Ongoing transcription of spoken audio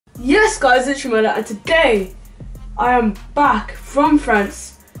Yes guys, it's Holla, and today I am back from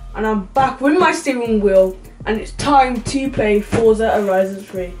France and I'm back with my steering wheel and it's time to play Forza Horizon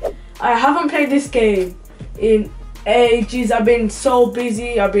 3. I haven't played this game in ages. I've been so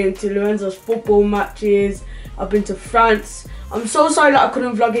busy. I've been to Lorenzo's football matches, I've been to France. I'm so sorry that I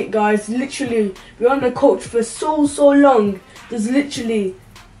couldn't vlog it guys. Literally, we were on the coach for so long. There's literally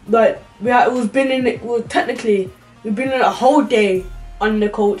like we've been in a whole day on the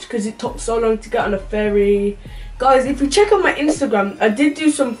coach because it took so long to get on the ferry. Guys, if you check on my Instagram, I did do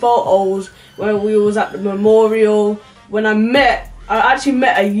some photos where we was at the memorial when I actually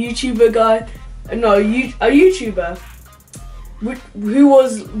met a YouTuber guy, a YouTuber who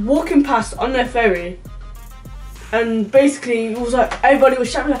was walking past on their ferry, and basically it was like everybody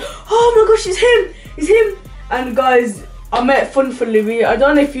was shouting like, oh my gosh, it's him. And guys, I met Fun for Louis. I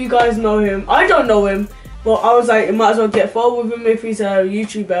don't know if you guys know him. I don't know him, but I was like, I might as well get a photo with him if he's a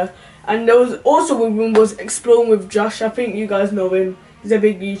YouTuber. And there was also with him was Exploring with Josh. I think you guys know him. He's a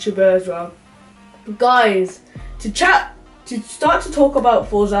big YouTuber as well. Guys, to start to talk about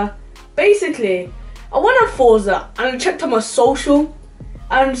Forza, basically, I went on Forza and I checked on my social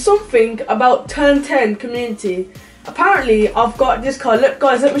and something about Turn 10 community. Apparently, I've got this car.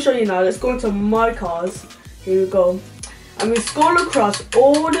 Guys, let me show you now. Let's go into my cars. Here we go. And we scroll across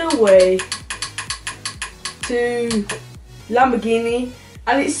all the way to Lamborghini,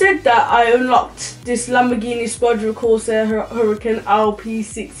 and it said that I unlocked this Lamborghini Squadra Corsa Hurricane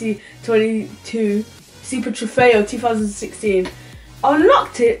LP6022 Super Trofeo 2016. I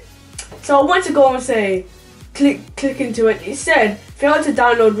unlocked it, so I went to go and say click into it. It said failed to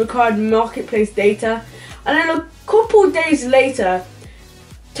download required marketplace data, and then a couple days later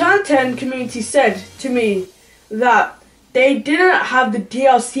Turn 10 community said to me that they didn't have the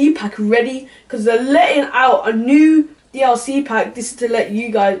DLC pack ready because they're letting out a new DLC pack. This is to let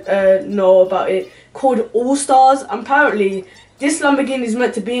you guys know about it, called All Stars. Apparently, this Lamborghini is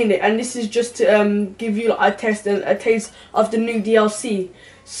meant to be in it, and this is just to give you a taste of the new DLC.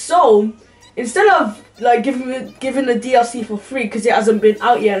 So instead of like giving the DLC for free because it hasn't been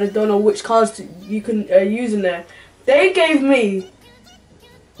out yet and I don't know which cars you can use in there, they gave me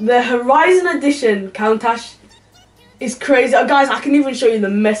the Horizon Edition COUNTACH. It's crazy, guys. I can even show you the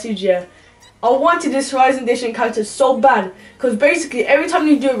message here. I wanted this Horizon Edition COUNTACH so bad because basically every time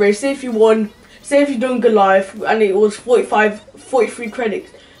you do a race, say if you won, say if you're doing Goliath and it was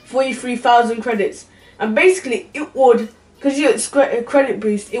 43,000 credits, and basically it would, because it's a credit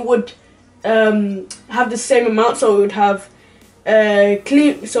boost, it would have the same amount. So it would have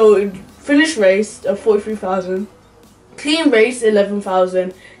clean, so it would finish race of 43,000. Clean race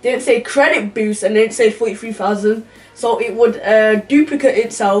 11,000. Didn't say credit boost and didn't say 43,000. So it would duplicate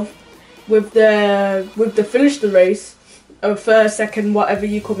itself with the finish the race of first, second, whatever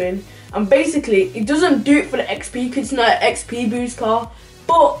you come in. And basically it doesn't do it for the XP because it's not an XP boost car,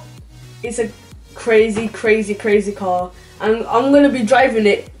 but it's a crazy car. And I'm gonna be driving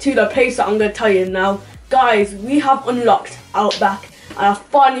it to the place that I'm gonna tell you now. Guys, we have unlocked Outback and I've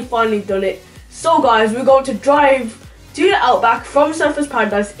finally done it. So guys, we're going to drive to the Outback from Surfers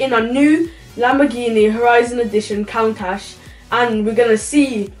Paradise in a new Lamborghini Horizon Edition COUNTACH, and we're gonna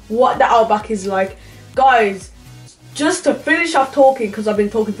see what the Outback is like. Guys, just to finish off talking, because I've been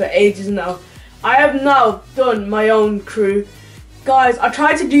talking for ages now, I have now done my own crew. Guys, I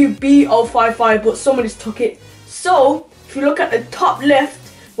tried to do BO55 but somebody's took it. So if you look at the top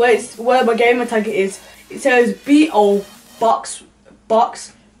left where my Gamertag is, it says BO box. But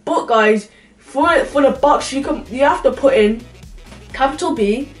guys, for the box you have to put in capital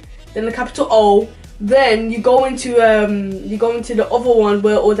B, then the capital O, then you go into the other one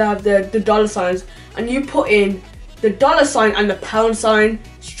where all they have the dollar signs, and you put in the dollar sign and the pound sign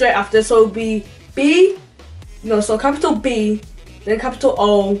straight after. So it'll be so capital B, then capital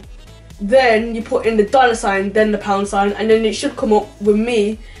O, then you put in the dollar sign, then the pound sign, and then it should come up with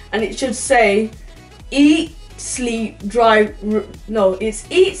me, and it should say eat, sleep, drive. No, it's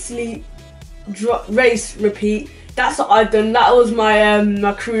eat, sleep, race, repeat. That's what I've done. That was my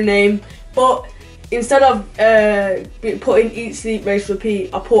my crew name, but instead of putting eat, sleep, race,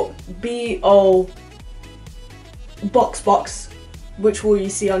 repeat, I put BO box, which will you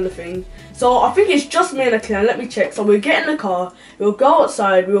see on the thing. So I think it's just me and a clan. Let me check. So we'll get in the car, we'll go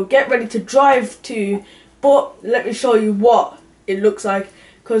outside, we'll get ready to drive to, but let me show you what it looks like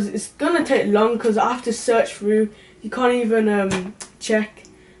because it's gonna take long because I have to search through. You can't even check.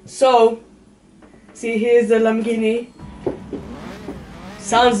 So see, here's the Lamborghini.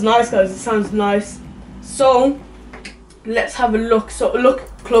 Sounds nice, guys. It sounds nice. So let's have a look. So look,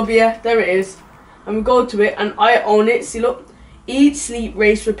 club here. There it is. And we go to it, and I own it. See, look, eat, sleep,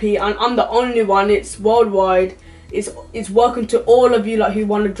 race, repeat, and I'm the only one. It's worldwide. It's welcome to all of you like who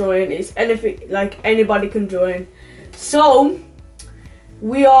want to join. It's anything, like anybody can join. So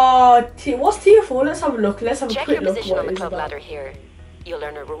we are what's tier 4? Let's have a look. Let's have a quick look. Check your position on the club ladder here. You'll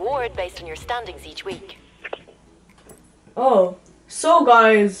earn a reward based on your standings each week. Oh, so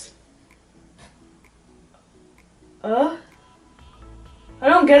guys, I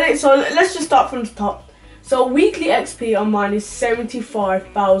don't get it. So let's just start from the top. So weekly XP on mine is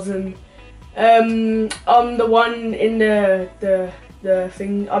 75,000. I'm the one in the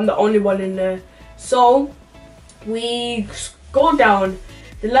thing. I'm the only one in there. So we go down.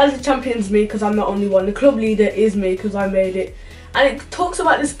 The ladder champion's me because I'm the only one. The club leader is me because I made it. And it talks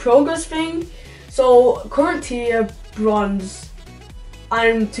about this progress thing. So current tier bronze,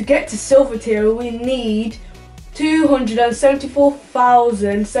 and to get to silver tier we need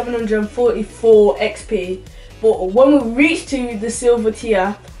 274,744 XP. But when we reach to the silver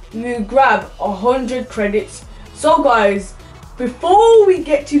tier, we grab 100 credits. So guys, before we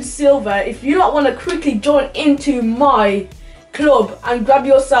get to silver, if you don't want to quickly join into my club and grab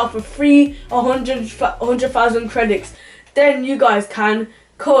yourself a free 100,000 credits, then you guys can,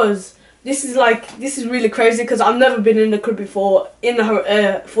 cause this is really crazy, because I've never been in the club before in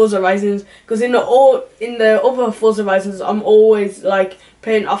the Forza Horizons, because in the other Forza Horizons I'm always like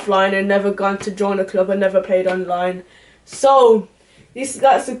playing offline and never gone to join a club and never played online. So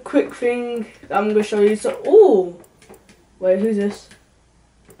that's a quick thing I'm gonna show you. So wait, who's this?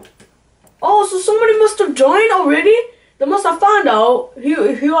 Oh, so somebody must have joined already. They must have found out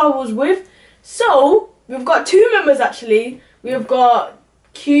who I was with. So we've got two members actually. We've got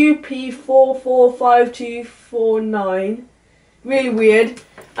QP445249, really weird,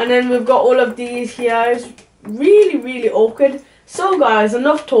 and then we've got all of these here. It's really awkward. So guys,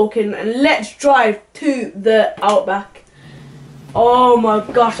 enough talking and let's drive to the Outback. Oh my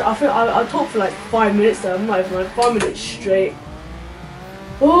gosh, I think I talked for like 5 minutes there. I'm not even like 5 minutes straight.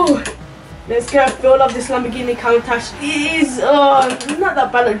 Oh, let's get a feel of this Lamborghini Countach. It is not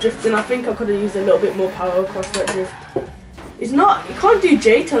that bad at drifting. I think I could have used a little bit more power across that drift. It's not, you can't do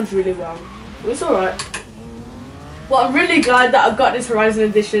J-turns really well. It's alright. But I'm really glad that I got this Horizon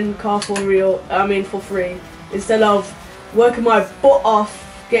Edition car for free. Instead of working my butt off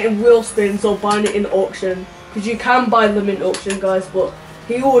getting wheel spins or buying it in auction. Because you can buy them in auction, guys, but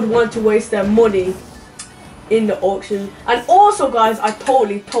who would want to waste their money in the auction? And also guys, I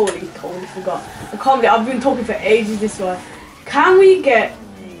totally forgot. I can't believe I've been talking for ages this way. Can we get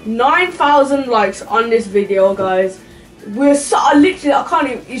 9,000 likes on this video, guys? We're literally, I can't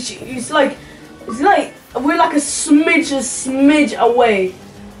even, it's like we're like a smidge away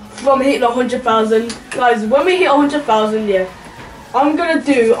from hitting 100,000. Guys, when we hit 100,000, yeah, I'm gonna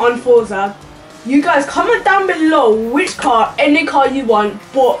do on Forza. You guys comment down below which car, any car you want,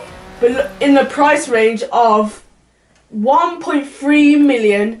 but in the price range of 1.3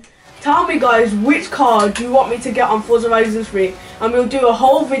 million. Tell me guys, which car do you want me to get on Forza Horizon 3, and we'll do a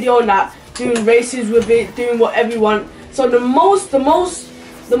whole video on that, doing races with it, doing whatever you want. So the most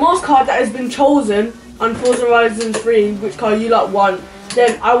car that has been chosen on Forza Horizon 3, which car you lot want,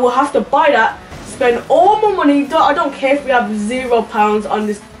 then I will have to buy that, spend all my money. I don't care if we have £0 on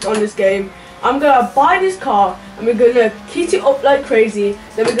this game. I'm gonna buy this car and we're gonna keep it up like crazy.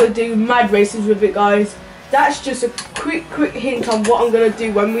 Then we're gonna do mad races with it, guys. That's just a quick hint on what I'm gonna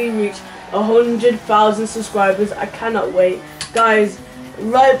do when we reach 100,000 subscribers. I cannot wait, guys.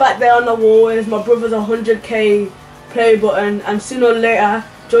 Right back there on the wall is my brother's 100k play button, and sooner or later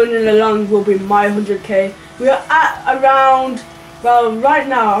joining along will be my 100k. We are at around, well, right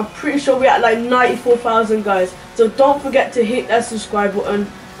now I'm pretty sure we're at like 94,000, guys. So don't forget to hit that subscribe button.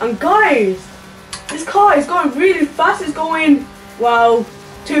 And guys, this car is going really fast. It's going, wow,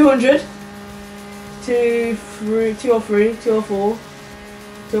 200, 203, 204,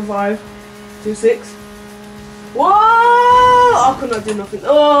 205, 206. Whoa! I could not do nothing.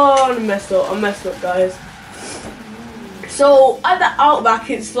 Oh, I messed up, guys. So at the Outback,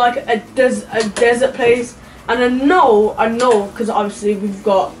 it's like a desert place, and I know, because obviously we've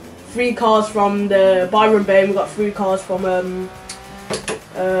got 3 cars from the Byron Bay, and we've got 3 cars from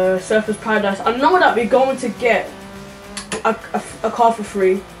Surfers Paradise. I know that we're going to get a car for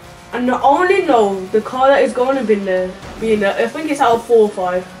free, and I only know the car that is going to be there. I think it's out of 4 or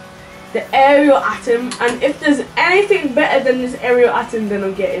 5. The Aerial Atom, and if there's anything better than this Aerial Atom, then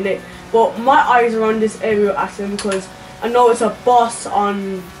I'm getting it. But my eyes are on this Aerial Atom because I know it's a boss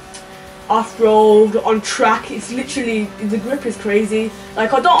on off-road, on track. It's literally, the grip is crazy.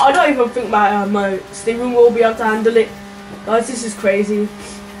 Like I don't even think my steering wheel will be able to handle it. Guys, this is crazy.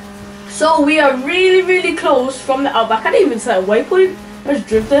 So we are really close from the Outback. I didn't even set a waypoint. Let's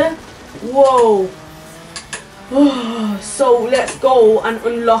drift there. Whoa. So let's go and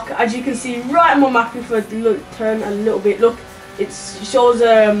unlock. As you can see right on my map, if I turn a little bit, look, it shows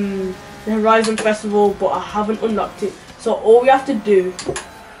the Horizon Festival, but I haven't unlocked it. So all we have to do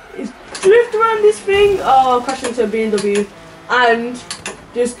is drift around this thing, crash into a BMW, and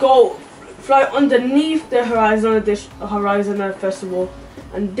just go fly underneath the Horizon Festival,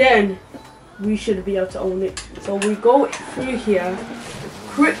 and then we should be able to own it. So we go through here,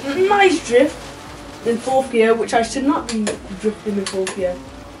 nice drift in 4th gear, which I should not be drifting in 4th gear.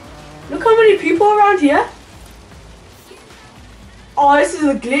 Look how many people are around here. Oh, this is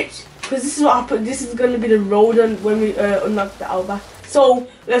a glitch, because this is what happened. This is going to be the road when we unlock the Outback. So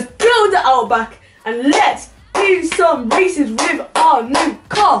let's build the Outback and let's do some races with our new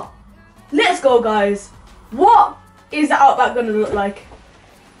car. Let's go, guys. What is the Outback going to look like?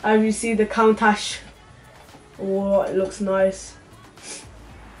 As you see the COUNTACH. Oh, it looks nice.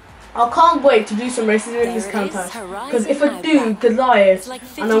 I can't wait to do some races in this COUNTACH, because if I do Goliath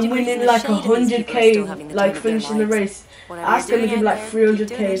and I'm winning like 100k, like finishing the race, that's gonna give like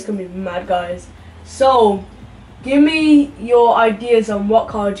 300k. It's gonna be mad, guys. So give me your ideas on what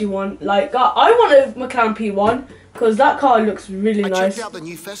car do you want. Like I want a McLaren P1 because that car looks really nice. I checked out the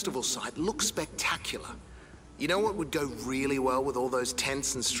new festival site. Looks spectacular. You know what would go really well with all those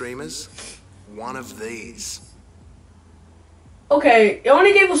tents and streamers? One of these. Okay, it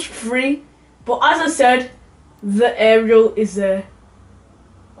only gave us 3, but as I said, the aerial is there.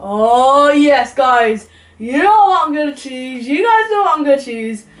 Oh yes, guys, you know what I'm gonna choose. You guys know what I'm gonna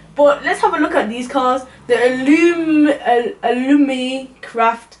choose. But let's have a look at these cars. The Illumi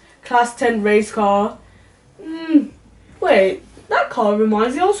Craft Class 10 race car. Wait, that car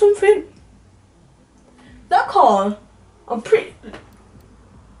reminds me of something. That car, I'm pretty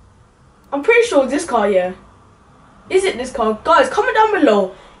sure this car, yeah. Is it this car? Guys, comment down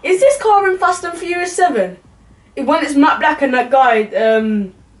below. Is this car in Fast and Furious 7? When it's matte black and that guy's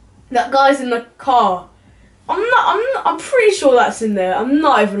in the car. I'm pretty sure that's in there. I'm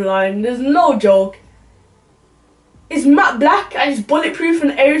not even lying. There's no joke. It's matte black and it's bulletproof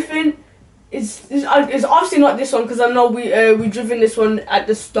and everything. It's obviously not this one, because I know we driven this one at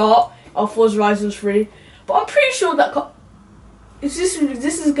the start of Forza Horizon 3. But I'm pretty sure that car. This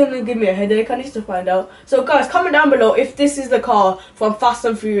is gonna give me a headache. I need to find out. So guys, comment down below if this is the car from Fast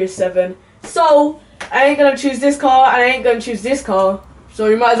and Furious 7. So I ain't gonna choose this car and I ain't gonna choose this car. So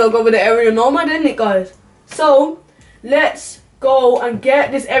you might as well go with the Aerial Nomad, isn't it, guys? So let's go and get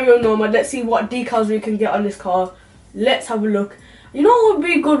this Aerial Nomad. Let's see what decals we can get on this car. Let's have a look. You know what would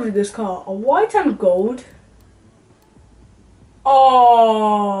be good with this car? A white and gold. Oh,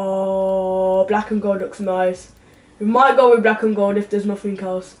 black and gold looks nice. We might go with black and gold if there's nothing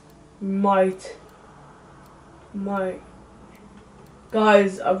else. Might.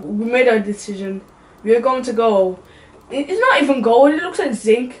 Guys, we made our decision. We're going to go. It's not even gold, it looks like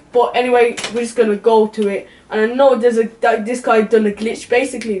zinc. But anyway, we're just going to go to it. And I know this guy done a glitch.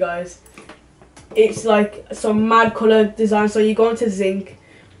 Basically, guys, it's like some mad colour design. So you go into zinc.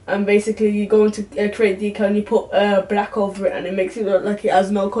 And basically you go into create decal and you put black over it. And it makes it look like it has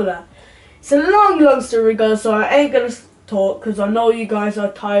no colour. It's a long story, guys, so I ain't gonna talk because I know you guys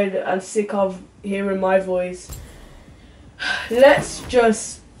are tired and sick of hearing my voice. Let's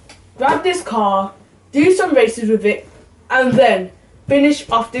just grab this car, do some races with it, and then finish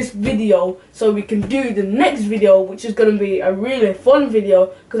off this video so we can do the next video, which is gonna be a really fun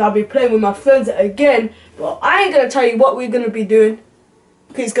video because I'll be playing with my friends again. But I ain't gonna tell you what we're gonna be doing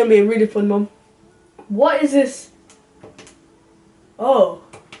because it's gonna be a really fun one. What is this? Oh.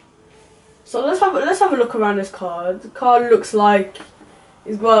 So let's have a look around this car. The car looks like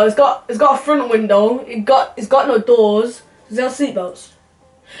it's got a front window. It's got no doors. Does it have seatbelts?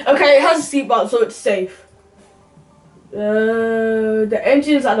 Okay, it has a seatbelt, so it's safe. The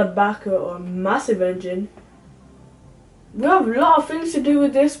engine's at the back, a massive engine. We have a lot of things to do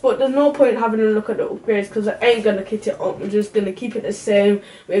with this, but there's no point having a look at the upgrades because I ain't gonna kit it up. I'm just gonna keep it the same.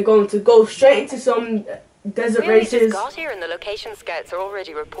 We're going to go straight into some desert races. We only just got here and the location scouts are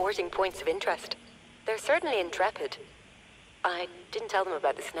already reporting points of interest. They're certainly intrepid. I didn't tell them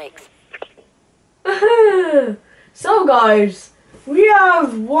about the snakes. So guys, we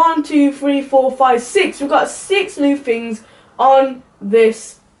have 1, 2, 3, 4, 5, 6. We've got 6 new things on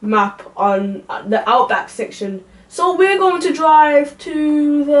this map on the Outback section. So we're going to drive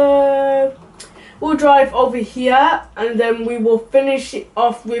to we'll drive over here and then we will finish it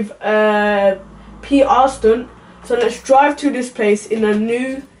off with PR stunt. So let's drive to this place in a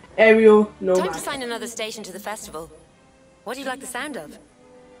new Aerial Nomad. Time to sign another station to the festival. What do you like the sound of?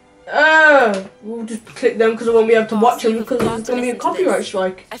 We'll just click them because I won't be able to watch them because there's going to be a copyright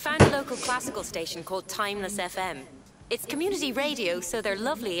strike. I found a local classical station called Timeless FM. It's community radio, so they're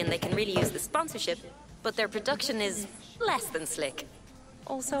lovely and they can really use the sponsorship, but their production is less than slick.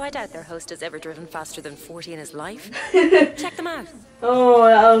 Also, I doubt their host has ever driven faster than 40 in his life. Check them out. Oh,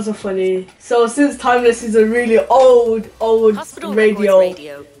 that was so funny. So since Timeless is a really old Hospital radio,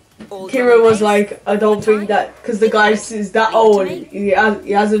 Kira was like, I don't think that, because the guy is that old, he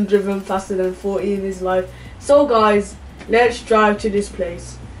hasn't driven faster than 40 in his life. So guys, let's drive to this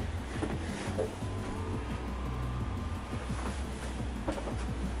place.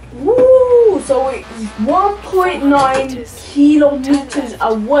 Woo! So it's 1.9 kilometers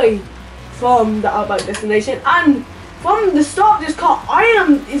away from the outback destination, and from the start of this car,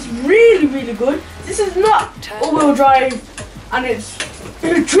 it's really good. This is not all-wheel drive, and it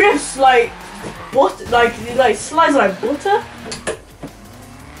drifts like butter, like slides like butter.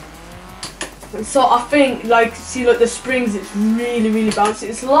 And so I think, like, see, like the springs, it's really bouncy.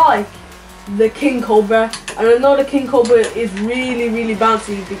 It's like the King Cobra, and I know the King Cobra is really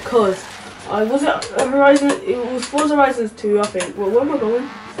bouncy because was it Horizon? It was Forza Horizons 2, I think. Well, where am I going?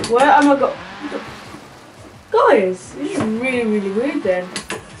 Where am I going? Guys, this is really weird then.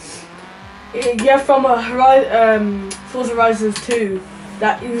 Yeah, from Forza Horizons 2,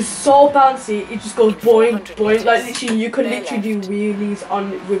 that it was so bouncy, it just goes boing. Like literally, you could literally do wheelies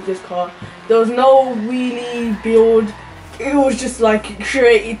with this car. There was no wheelie build. It was just like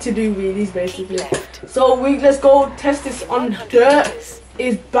created to do wheelies basically. So let's go test this on dirt.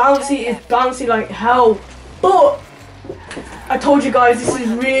 It's bouncy like hell. But I told you guys, this is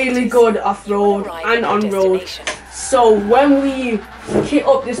really good off-road and on-road. So when we kit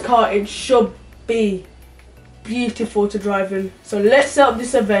up this car, it should be beautiful to drive in. So let's set up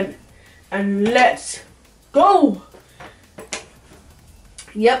this event and let's go.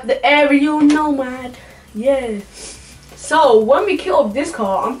 Yep, the aerial nomad. Yeah. So when we kit up this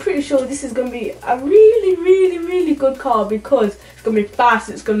car, I'm pretty sure this is going to be a really good car because it's going to be fast.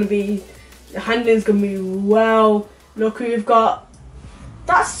 It's going to be, the handling's going to be well. Look who we've got.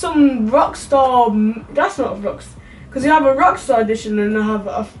 That's some Rockstar. That's not a Rockstar, because you have a Rockstar edition and I have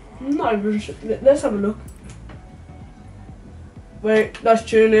a. Not even sure. Let's have a look. Wait, that's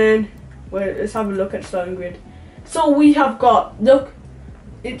tuning. Wait, let's have a look at starting grid. So we have got, look,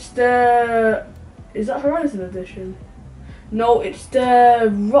 it's the, is that Horizon edition? No, it's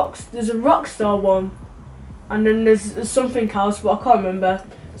the there's a Rockstar one, and then there's something else, but I can't remember.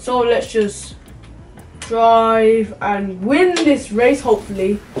 So let's just drive and win this race,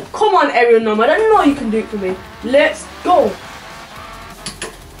 hopefully. Come on, Aerial Nomad, I know you can do it for me. Let's go.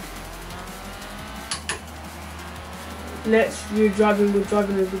 We're driving, let's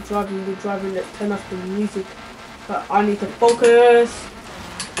turn off the music. But I need to focus.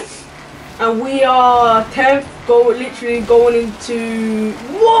 And we are 10th, literally going into,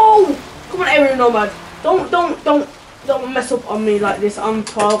 whoa! Come on, Aerial Nomad. Don't mess up on me like this. I'm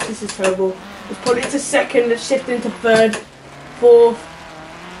 12th, this is terrible. Let's put it to second, let's shift into third, fourth.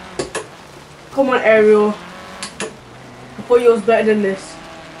 Come on, Aerial. I thought yours better than this.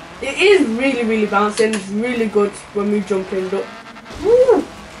 It is really bouncy and it's really good when we jump in. Look. Woo!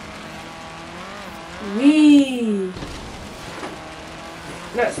 Wee!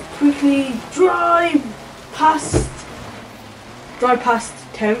 Let's quickly drive past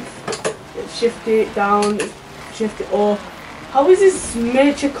 10th. Let's shift it down, shift it up. How is this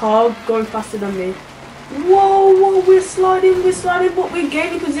miniature car going faster than me? Whoa, we're sliding, but we're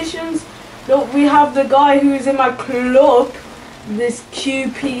gaining positions. Look, we have the guy who is in my club, this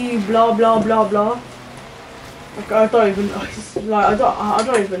QP blah blah. Like, I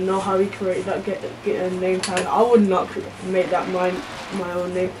don't even know how he created that get a name tag. I would not make that my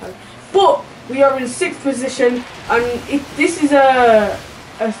own name tag. But we are in 6th position, and this is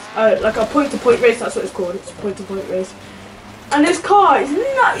like a point-to-point race. That's what it's called. It's a point-to-point race. And this car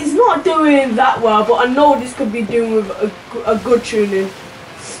is not doing that well, but I know this could be doing with a good tuning.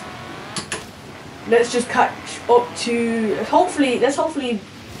 Let's just catch up to let's hopefully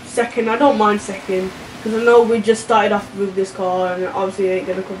second. I don't mind second, because I know we just started off with this car and obviously it ain't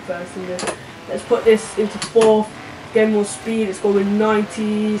gonna come first in this. Let's put this into 4th, get more speed. It's going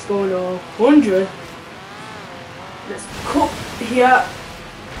 90, it's going 100. Let's cut here.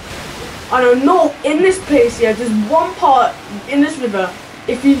 I don't know, in this place here, there's one part in this river,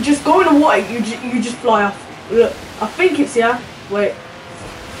 if you just go in the water, you just fly off. Look, I think it's here. Wait.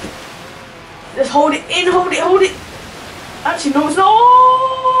 Let's hold it in, hold it. Actually, no, it's not.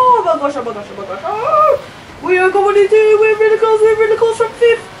 Oh my gosh. Oh, we are going into, we're really close from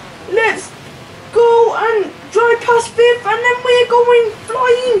 5th. Let's go and drive past 5th, and then we're going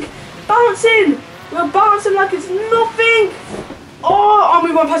flying. bouncing. We're bouncing like it's nothing. Oh, and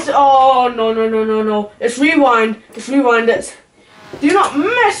we went past it. Oh, no, no, no, no, no. Let's rewind. Let's rewind. Let's do not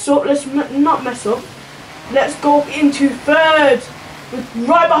mess up. Let's not mess up. Let's go into third. We're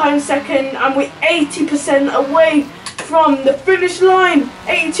right behind second, and we're 80% away from the finish line.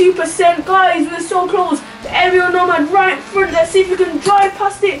 82%, guys. We're so close. The aerial nomad right in front. Let's see if we can drive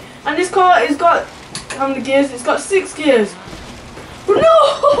past it. And this car has got how many gears? It's got 6 gears. But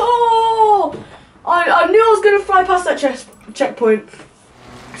no! I knew I was gonna fly past that checkpoint.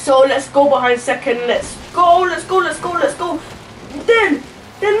 So let's go behind second. Let's go. Let's go. Let's go. Let's go. Then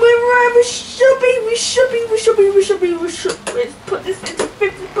we're right. We should be. Let's put this into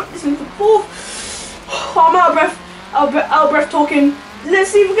fifth. Let's put this into fourth. Oh, I'm out of breath. Out of breath talking.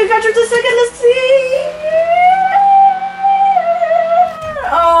 Let's see if we can catch up to second. Let's see.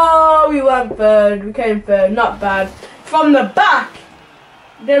 Oh, we went third. We came third. Not bad. From the back.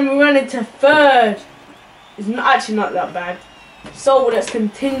 Then we went into third. It's actually not that bad. So let's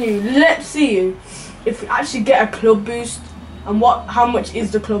continue. Let's see if we actually get a club boost. And how much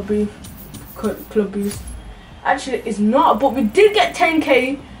is the club boost? Actually, it's not. But we did get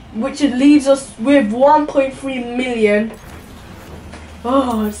 10k, which leaves us with 1.3 million.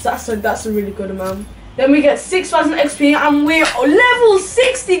 Oh, that's a really good amount. Then we get 6,000 XP, and we're level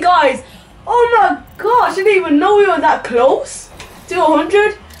 60, guys. Oh my gosh! I didn't even know we were that close to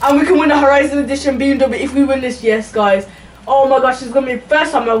 100. And we can win a Horizon Edition BMW if we win this. Yes, guys. Oh my gosh, it's gonna be the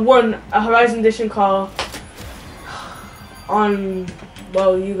first time I won a Horizon Edition car.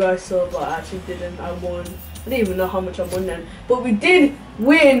 Well, you guys saw, but I actually didn't. I won. I didn't even know how much I won then. But we did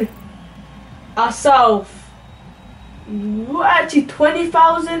win ourselves. Actually,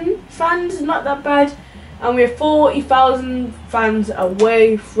 20,000 fans. Not that bad. And we're 40,000 fans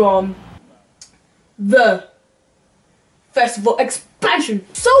away from the festival expansion.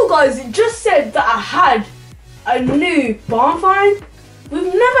 So guys, it just said that I had a new barn find. We've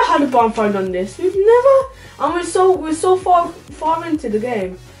never had a barn find on this. We've never, and we're so far into the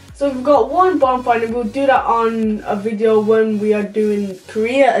game. So we've got one barn find, and we'll do that on a video when we are doing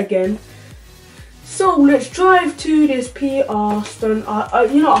Korea again. So let's drive to this PR stunt.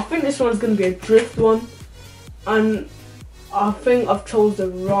 You know, I think this one's gonna be a drift one, and I think I've chose the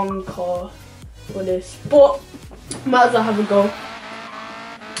wrong car for this, but might as well have a go.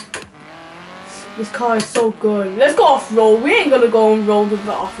 This car is so good. Let's go off-road. We ain't gonna go on road with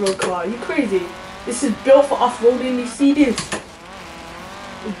the off-road car. Are you crazy? This is built for off-roading. You see this?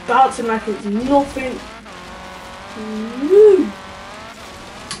 It's bouncing like it's nothing. Woo.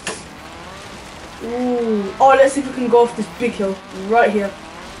 Ooh. Oh, let's see if we can go off this big hill right here.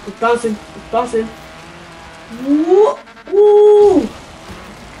 It's bouncing. It's bouncing. Woo. Woo.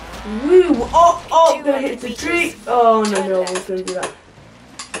 Woo. Oh, gonna hit the tree. Oh no, I was gonna do that.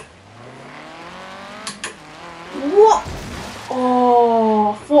 What?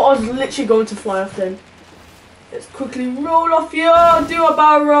 Oh, I thought I was literally going to fly off then. Let's quickly roll off here, do a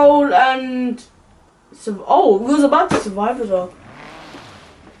barrel roll, and oh, we was about to survive as well.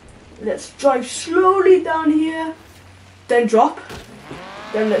 Let's drive slowly down here, then drop,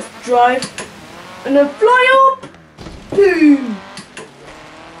 then let's drive, and then fly up. Boom.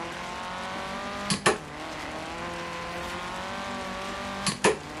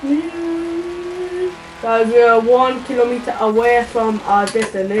 Guys, we are 1 kilometer away from our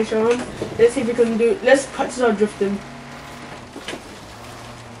destination. Let's see if we can let's practice our drifting.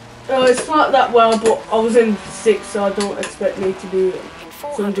 It's not that well, but I was in 6, so I don't expect me to do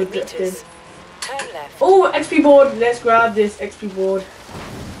some good drifting. Oh, XP board. Let's grab this XP board.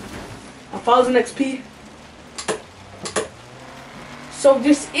 1,000 XP. So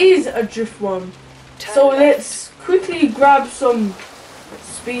this is a drift one. So let's quickly grab some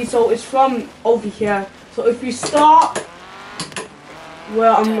speed. So it's from over here. So if we start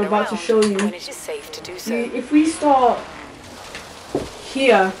where I'm about to show you, if we start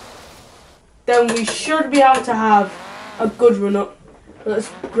here, then we should be able to have a good run up.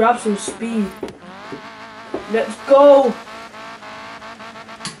 Let's grab some speed. Let's go.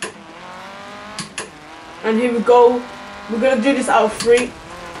 And here we go. We're gonna do this out of 3.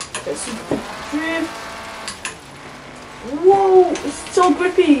 Let's drift. Whoa, it's so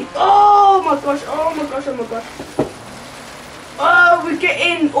grippy. Oh my gosh, oh my gosh, oh my gosh. Oh, we're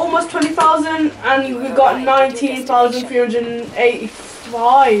getting almost 20,000 and we got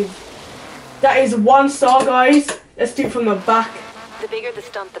 19,385. That is 1 star, guys. Let's do it from the back. The bigger the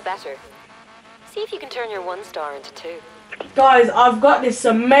stunt, the better. See if you can turn your 1 star into 2. Guys, I've got this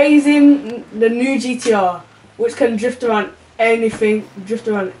amazing, the new GTR, which can drift around anything,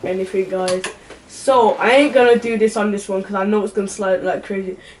 guys. So I ain't gonna do this on this one because I know it's gonna slide like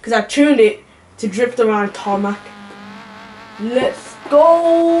crazy. Because I tuned it to drift around tarmac. Let's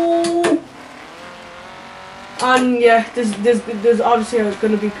go. And yeah, there's obviously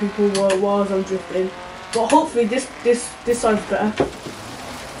gonna be people while I'm drifting, but hopefully this side's better.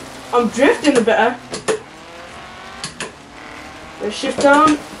 I'm drifting a better. Let's shift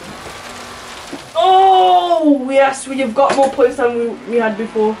down. Oh yes, we have got more points than we had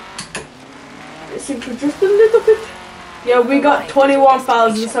before. Let's see if we drift a little bit. Yeah, we got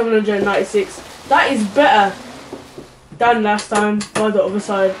 21,796. That is better than last time by the other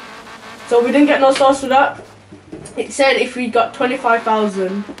side. So we didn't get no stars for that. It said if we got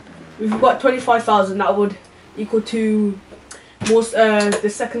 25,000, if we got 25,000, that would equal to most the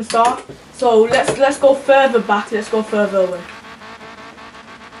second star. So let's go further back. Let's go further away.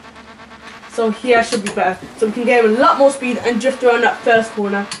 So here should be better. So we can get a lot more speed and drift around that first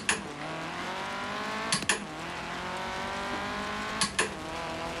corner.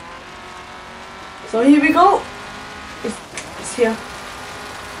 So here we go. It's here.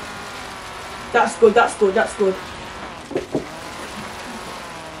 That's good. That's good. That's good.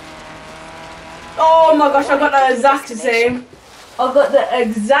 Oh my gosh! I got the exact same. I got the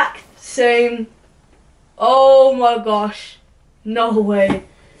exact same. Oh my gosh! No way.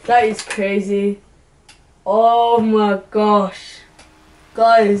 That is crazy. Oh my gosh.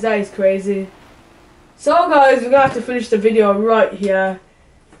 Guys, that is crazy. So guys, we're gonna have to finish the video right here.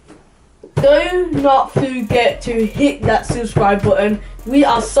 Do not forget to hit that subscribe button. We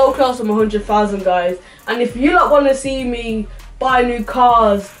are so close to 100,000 guys. And if you don't want to see me buy new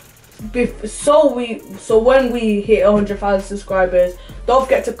cars so when we hit 100,000 subscribers, don't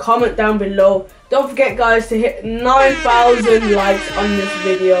forget to comment down below. Don't forget guys to hit 9,000 likes on this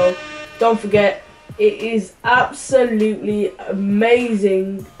video. Don't forget, it is absolutely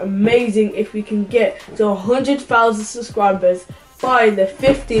amazing if we can get to 100,000 subscribers by the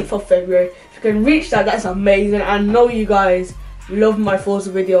 15th of February. If you can reach that, that's amazing. I know you guys love my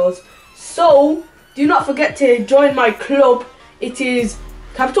Forza videos. So do not forget to join my club. It is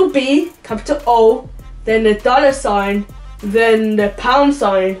capital B, capital O, then the $sign, then the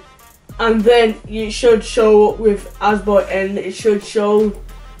 £sign, and then you should show up with ASBO N. It should show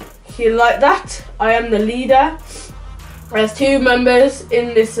here like that. I am the leader. There's 2 members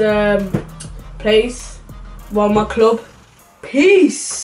in this place, well, my club. Peace.